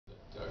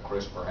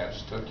Chris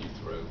perhaps took you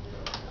through.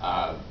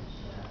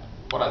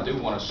 What I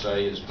do want to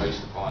say is,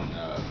 based upon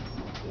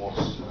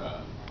Walt's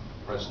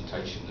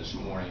presentation this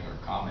morning, or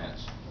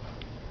comments,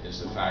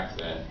 is the fact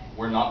that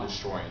we're not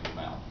destroying the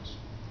mountains.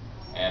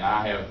 And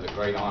I have the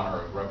great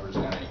honor of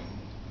representing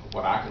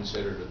what I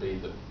consider to be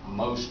the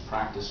most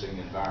practicing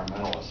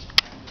environmentalist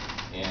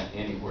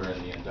anywhere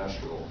in the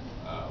industrial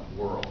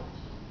world.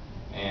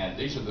 And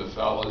these are the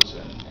fellas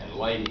and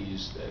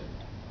ladies that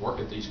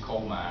work at these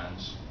coal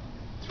mines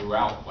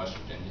throughout West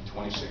Virginia,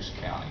 26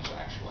 counties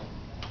actually.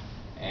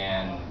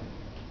 And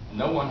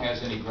no one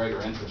has any greater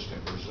interest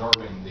in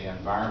preserving the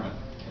environment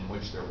in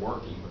which they're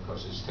working,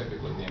 because it's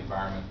typically the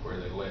environment where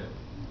they live.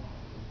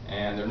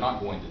 And they're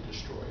not going to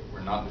destroy it.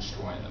 We're not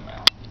destroying the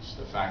mountains.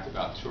 The fact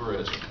about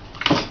tourism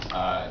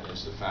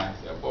is the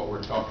fact that what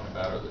we're talking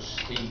about are the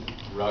steep,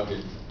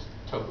 rugged,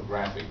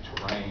 topographic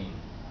terrain,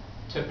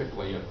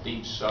 typically of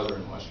deep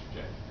southern West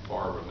Virginia,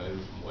 far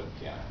removed from Wood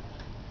County.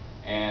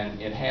 And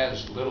it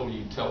has little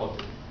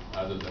utility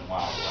other than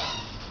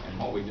wildlife. And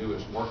what we do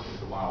is work with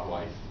the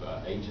wildlife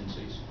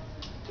agencies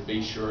to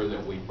be sure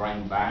that we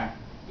bring back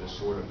the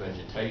sort of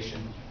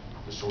vegetation,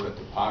 the sort of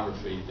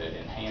topography that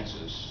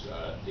enhances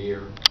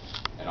deer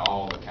and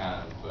all the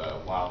kind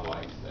of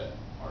wildlife that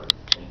are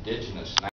indigenous now.